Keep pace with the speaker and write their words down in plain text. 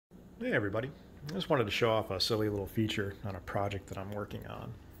Hey everybody, I just wanted to show off a silly little feature on a project that I'm working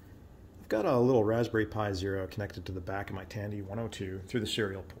on. I've got a little Raspberry Pi Zero connected to the back of my Tandy 102 through the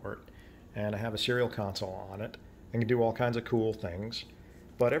serial port, and I have a serial console on it. I can do all kinds of cool things,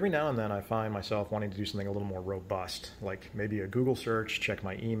 but every now and then I find myself wanting to do something a little more robust, like maybe a Google search, check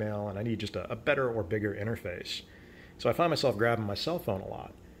my email, and I need just a better or bigger interface. So I find myself grabbing my cell phone a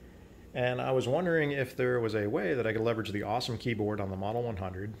lot. And I was wondering if there was a way that I could leverage the awesome keyboard on the Model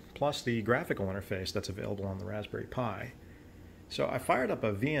 100, plus the graphical interface that's available on the Raspberry Pi. So I fired up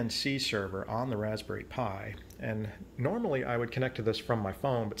a VNC server on the Raspberry Pi, and normally I would connect to this from my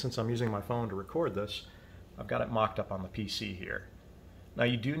phone, but since I'm using my phone to record this, I've got it mocked up on the PC here. Now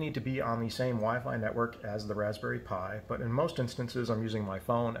you do need to be on the same Wi-Fi network as the Raspberry Pi, but in most instances I'm using my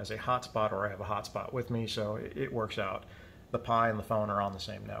phone as a hotspot, or I have a hotspot with me, so it works out. The Pi and the phone are on the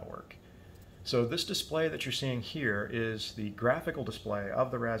same network. So this display that you're seeing here is the graphical display of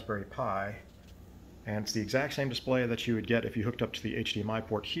the Raspberry Pi, and it's the exact same display that you would get if you hooked up to the HDMI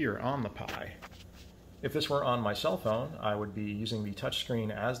port here on the Pi. If this were on my cell phone, I would be using the touchscreen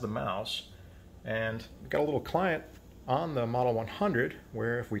as the mouse, and we've got a little client on the Model 100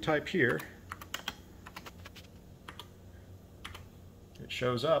 where if we type here, it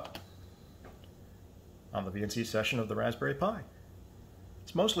shows up on the VNC session of the Raspberry Pi.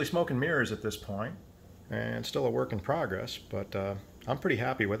 It's mostly smoke and mirrors at this point, and still a work in progress, but I'm pretty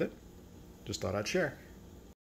happy with it. Just thought I'd share.